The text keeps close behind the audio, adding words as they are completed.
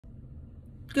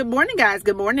Good morning, guys.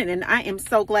 Good morning. And I am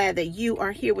so glad that you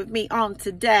are here with me on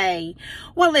today.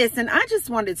 Well, listen, I just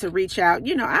wanted to reach out.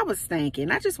 I was thinking,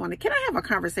 can I have a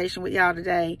conversation with y'all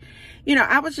today?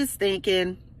 I was just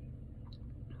thinking,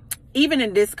 even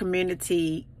in this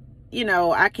community,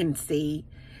 I can see,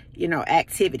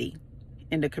 activity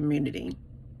in the community.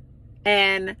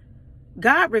 And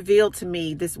God revealed to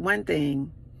me this one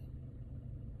thing,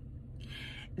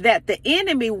 that the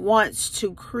enemy wants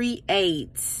to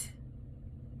create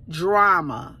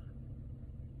drama,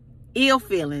 ill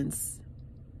feelings,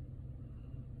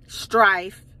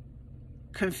 strife,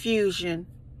 confusion,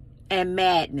 and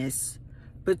madness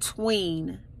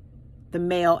between the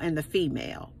male and the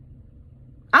female.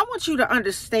 I want you to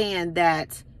understand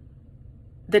that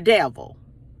the devil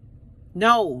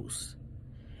knows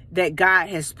that God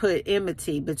has put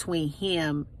enmity between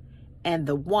him and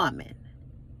the woman.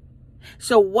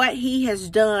 So what he has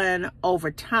done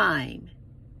over time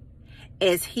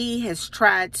is he has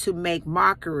tried to make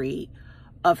mockery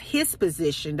of his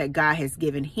position that God has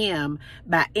given him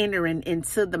by entering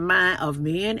into the mind of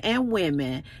men and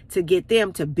women to get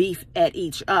them to beef at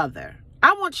each other.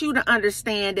 I want you to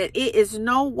understand that it is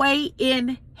no way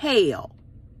in hell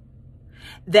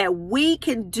that we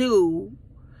can do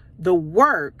the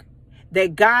work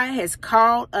that God has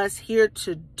called us here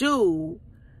to do,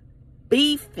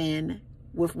 beefing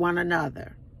with one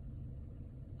another.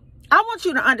 I want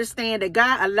you to understand that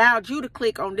God allowed you to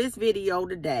click on this video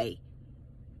today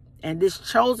and this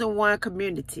chosen one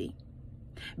community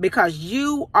because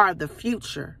you are the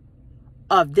future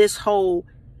of this whole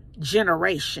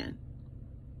generation.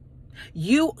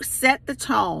 You set the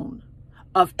tone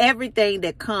of everything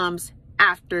that comes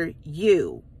after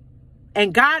you.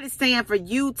 And God is saying for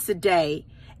you today,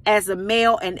 as a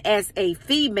male and as a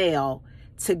female,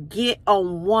 to get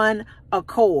on one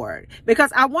accord.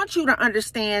 Because I want you to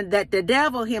understand that the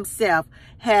devil himself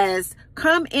has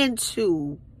come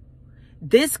into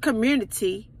this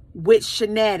community with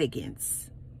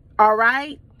shenanigans. All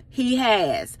right?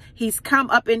 He's come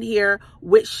up in here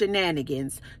with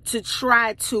shenanigans to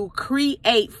try to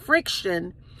create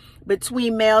friction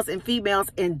between males and females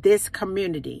in this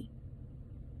community.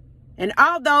 And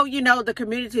although, the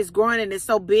community is growing and it's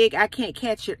so big, I can't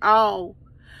catch it all.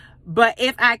 But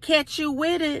if I catch you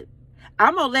with it,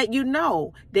 I'm going to let you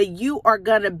know that you are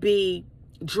going to be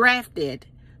drafted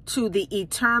to the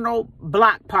eternal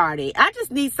block party. I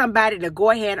just need somebody to go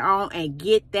ahead on and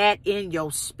get that in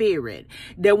your spirit.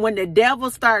 That when the devil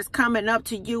starts coming up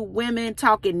to you women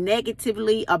talking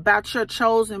negatively about your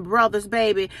chosen brothers,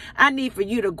 baby, I need for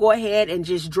you to go ahead and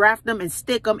just draft them and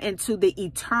stick them into the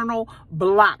eternal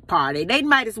block party. They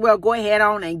might as well go ahead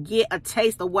on and get a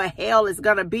taste of what hell is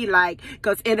going to be like,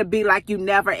 because it'll be like you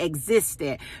never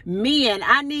existed. Men,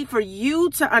 I need for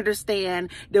you to understand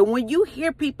that when you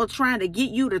hear people trying to get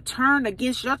you to turn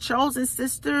against your chosen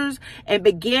sisters and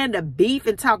begin to beef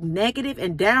and talk negative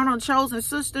and down on chosen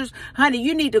sisters, honey,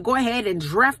 you need to go ahead and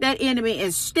draft that enemy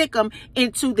and stick them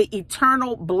into the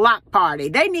eternal block party.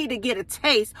 They need to get a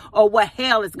taste of what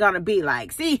hell is going to be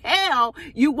like. See, hell,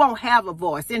 you won't have a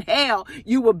voice. In hell,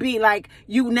 you will be like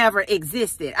you never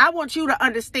existed. I want you to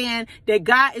understand that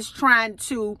God is trying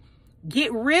to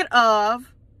get rid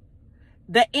of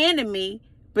the enemy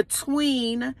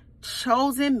between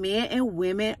chosen men and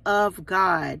women of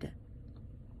God.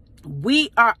 We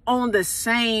are on the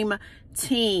same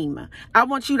team. I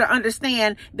want you to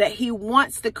understand that he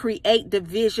wants to create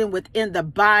division within the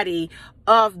body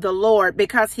of the Lord,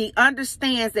 because he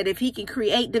understands that if he can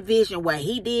create division, well,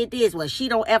 he did this, well, she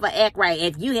don't ever act right.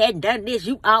 If you hadn't done this,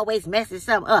 you always messing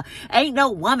something up. Ain't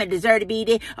no woman deserve to be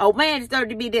this. Oh, man deserve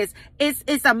to be this.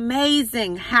 It's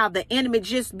amazing how the enemy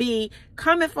just be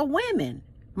coming for women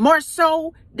more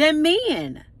so than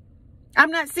men.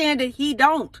 I'm not saying that he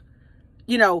don't,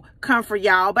 come for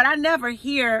y'all, but I never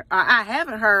hear, or I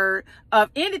haven't heard of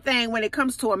anything when it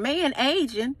comes to a man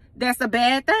aging that's a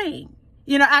bad thing.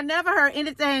 I never heard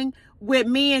anything with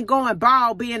men going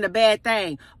bald being a bad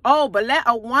thing. Oh, but let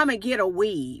a woman get a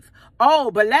weave.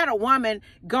 Oh, but let a woman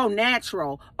go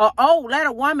natural. Or, oh, let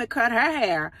a woman cut her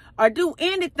hair or do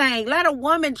anything. Let a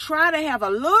woman try to have a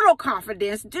little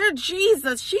confidence. Dear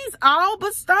Jesus, she's all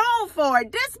but stoned for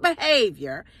it. This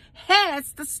behavior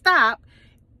has to stop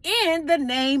in the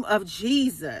name of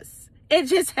Jesus. It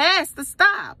just has to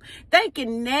stop.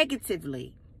 Thinking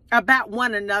negatively about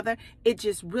one another, it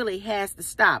just really has to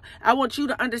stop. I want you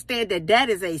to understand that that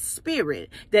is a spirit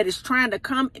that is trying to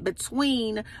come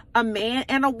between a man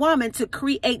and a woman to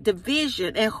create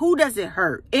division. And who does it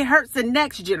hurt? It hurts the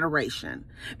next generation.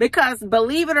 Because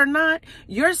believe it or not,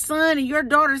 your son and your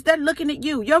daughters, they're looking at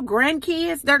you. Your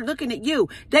grandkids, they're looking at you.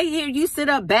 They hear you sit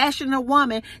up bashing a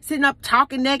woman, sitting up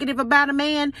talking negative about a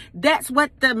man. That's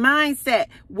what the mindset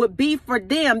would be for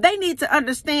them. They need to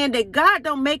understand that God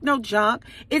don't make no junk.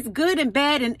 It's good and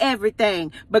bad in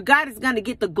everything, but God is going to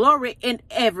get the glory in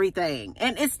everything.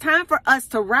 And it's time for us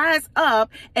to rise up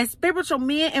as spiritual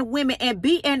men and women and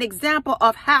be an example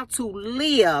of how to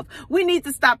live. We need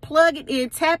to stop plugging in,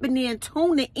 tapping in,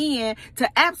 tuning in to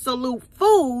absolute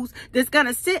fools that's going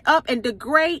to sit up and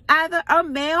degrade either a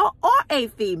male or a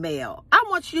female. I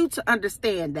want you to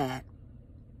understand that.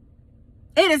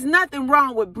 It is nothing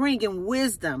wrong with bringing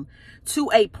wisdom to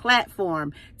a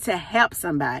platform to help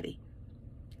somebody.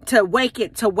 To wake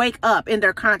up in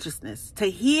their consciousness, to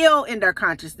heal in their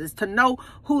consciousness, to know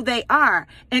who they are.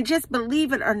 And just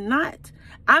believe it or not,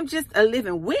 I'm just a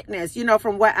living witness,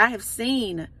 from what I have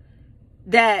seen,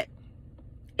 that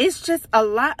it's just a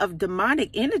lot of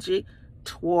demonic energy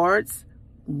towards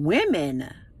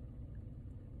women.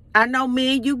 I know,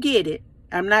 men, you get it.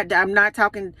 I'm not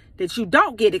talking that you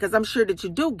don't get it, because I'm sure that you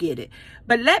do get it.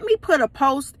 But let me put a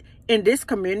post in this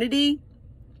community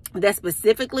that's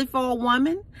specifically for a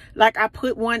woman. Like I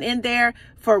put one in there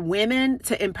for women,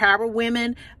 to empower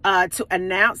women, to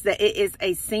announce that it is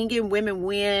a Singing Women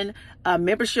Win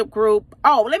membership group.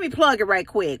 Oh, let me plug it right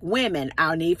quick. Women,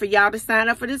 I'll need for y'all to sign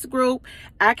up for this group.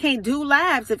 I can't do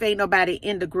lives if ain't nobody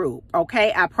in the group.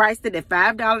 Okay. I priced it at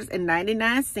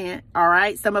 $5.99. All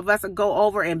right. Some of us will go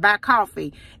over and buy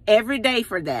coffee every day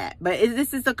for that. But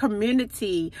this is a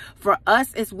community for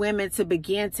us as women to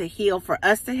begin to heal, for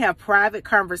us to have private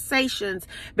conversations,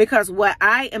 because what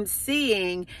I am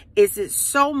seeing is it's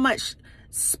so much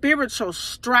spiritual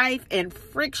strife and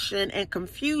friction and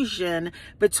confusion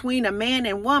between a man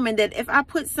and woman, that if I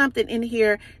put something in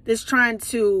here that's trying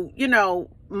to,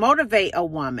 motivate a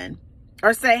woman,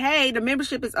 or say, hey, the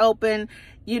membership is open,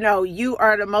 you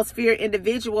are the most feared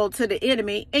individual to the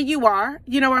enemy, and you are,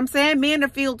 what I'm saying? Men are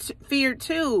feared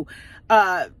too.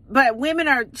 But women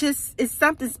are it's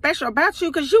something special about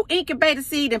you, because you incubate a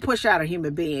seed and push out a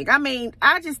human being. I mean,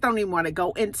 I just don't even want to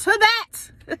go into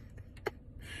that.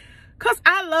 Because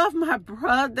I love my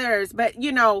brothers. But,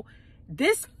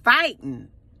 this fighting,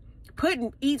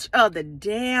 putting each other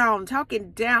down, talking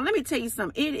down. Let me tell you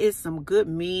something. It is some good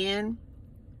men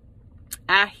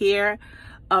out here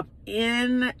up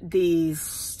in these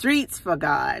streets for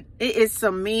God. It is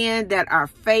some men that are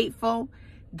faithful.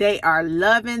 They are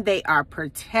loving. They are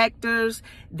protectors.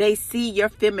 They see your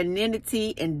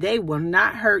femininity and they will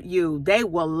not hurt you. They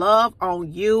will love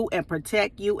on you and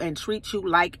protect you and treat you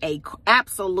like a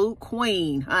absolute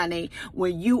queen, honey,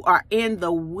 when you are in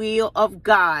the will of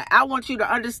God. I want you to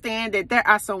understand that there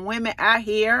are some women out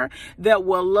here that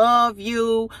will love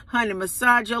you, honey,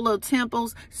 massage your little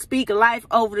temples, speak life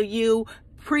over to you,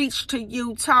 preach to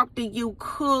you, talk to you,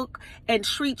 cook, and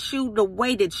treat you the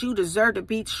way that you deserve to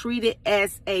be treated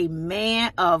as a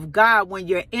man of God when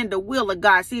you're in the will of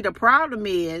God. See, the problem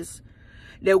is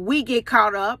that we get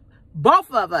caught up, both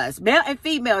of us, male and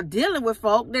female, dealing with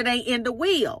folk that ain't in the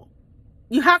will.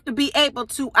 You have to be able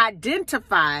to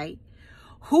identify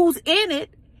who's in it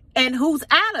and who's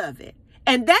out of it.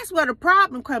 And that's where the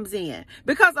problem comes in,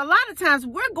 because a lot of times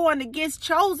we're going against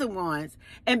chosen ones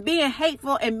and being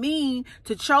hateful and mean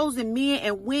to chosen men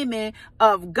and women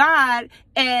of God.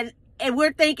 And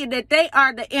we're thinking that they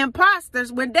are the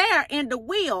imposters when they are in the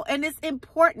will. And it's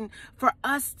important for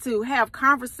us to have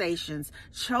conversations,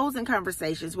 chosen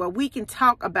conversations, where we can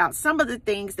talk about some of the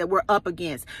things that we're up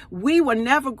against. We will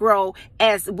never grow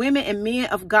as women and men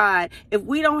of God if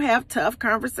we don't have tough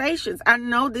conversations. I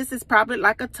know this is probably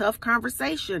like a tough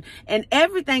conversation. And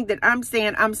everything that I'm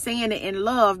saying it in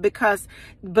love, because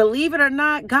believe it or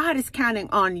not, God is counting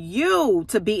on you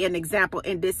to be an example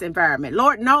in this environment.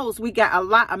 Lord knows we got a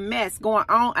lot of mess going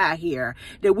on out here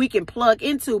that we can plug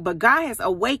into, but God has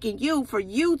awakened you for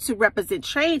you to represent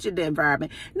change in the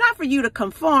environment, not for you to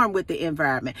conform with the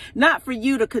environment, not for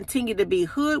you to continue to be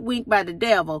hoodwinked by the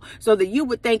devil so that you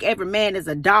would think every man is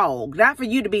a dog, not for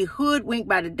you to be hoodwinked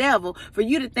by the devil for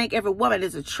you to think every woman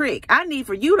is a trick. I need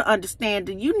for you to understand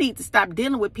that you need to stop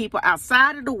dealing with people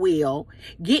outside of the will,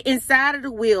 get inside of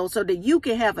the will so that you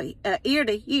can have an ear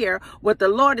to hear what the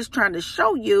Lord is trying to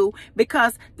show you,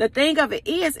 because the thing of it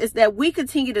is that we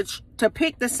continue to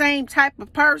pick the same type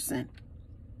of person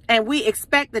and we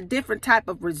expect a different type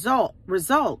of result.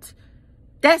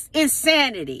 That's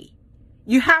insanity.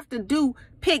 You have to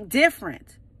pick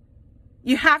different.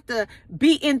 You have to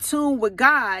be in tune with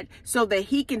God so that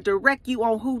he can direct you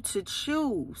on who to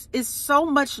choose. It's so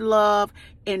much love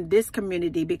in this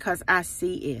community because I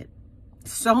see it.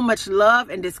 So much love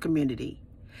in this community.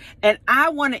 And I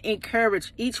want to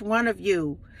encourage each one of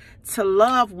you to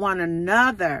love one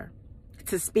another,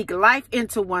 to speak life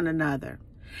into one another.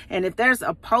 And if there's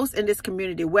a post in this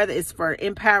community, whether it's for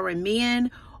empowering men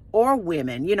or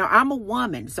women, you know, I'm a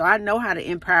woman, so I know how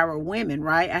to empower women,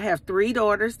 right? I have 3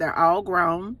 daughters. They're all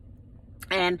grown.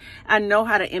 And I know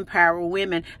how to empower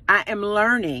women. I am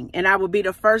learning, and I will be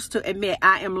the first to admit,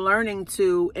 I am learning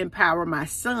to empower my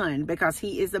son because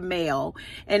he is a male.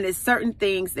 And there's certain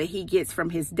things that he gets from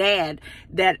his dad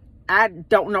that I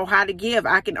don't know how to give.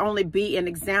 I can only be an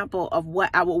example of what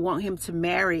I would want him to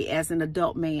marry as an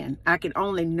adult man. I can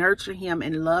only nurture him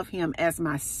and love him as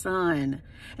my son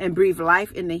and breathe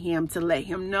life into him to let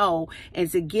him know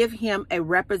and to give him a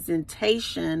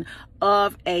representation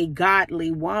of a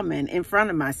godly woman in front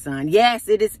of my son. Yes,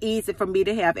 it is easy for me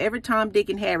to have every Tom, Dick,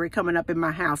 and Harry coming up in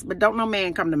my house, but don't no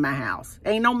man come to my house.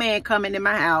 Ain't no man coming in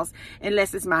my house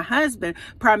unless it's my husband,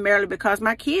 primarily because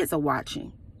my kids are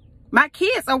watching. My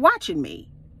kids are watching me.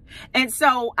 And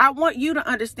so I want you to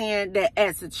understand that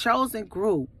as a chosen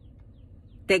group,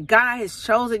 that God has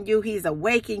chosen you. He's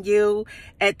awakened you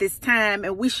at this time,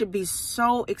 and we should be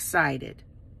so excited.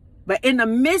 But in the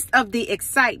midst of the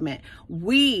excitement,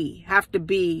 we have to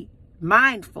be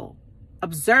mindful,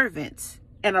 observant,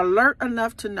 and alert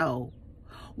enough to know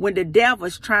when the devil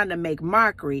is trying to make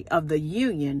mockery of the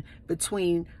union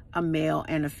between a male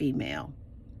and a female.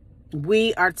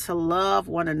 We are to love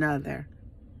one another.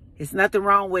 It's nothing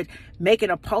wrong with making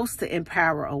a post to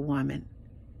empower a woman.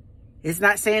 It's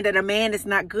not saying that a man is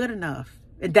not good enough.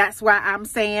 And that's why I'm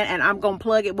saying, and I'm going to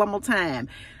plug it one more time.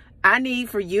 I need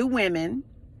for you women,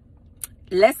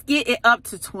 let's get it up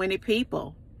to 20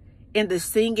 people in the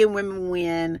Singing Women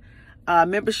Win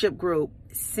membership group.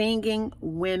 Singing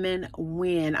Women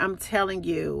Win. I'm telling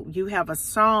you, you have a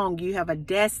song, you have a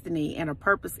destiny and a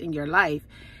purpose in your life.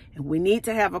 And we need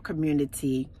to have a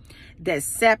community that's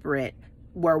separate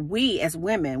where we as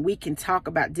women, we can talk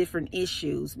about different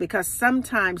issues, because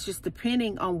sometimes just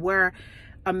depending on where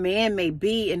a man may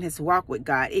be in his walk with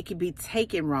God, it can be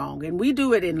taken wrong, and we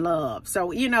do it in love.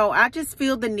 So, you know, I just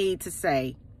feel the need to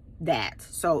say that.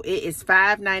 So it is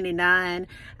 $5.99.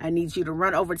 I need you to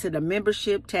run over to the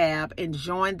membership tab and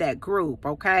join that group.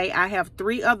 Okay. I have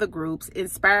 3 other groups,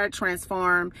 Inspired,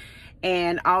 Transform,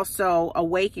 and also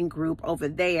Awaken group over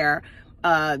there.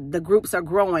 The groups are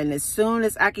growing. As soon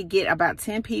as I could get about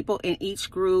 10 people in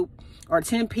each group, or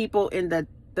 10 people in the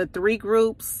 3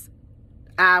 groups,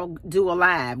 I'll do a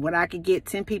live. When I could get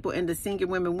 10 people in the Singing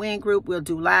Women Win group, we'll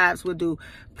do lives. We'll do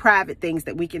private things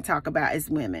that we can talk about as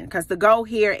women. Because the goal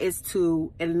here is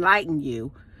to enlighten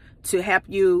you, to help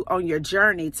you on your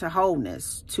journey to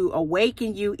wholeness, to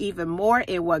awaken you even more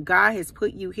in what God has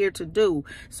put you here to do,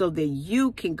 so that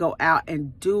you can go out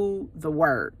and do the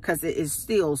work, because it is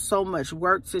still so much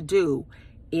work to do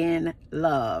in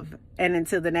love. And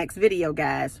until the next video,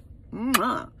 guys,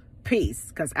 peace,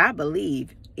 because I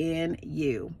believe in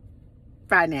you.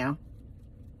 Bye now.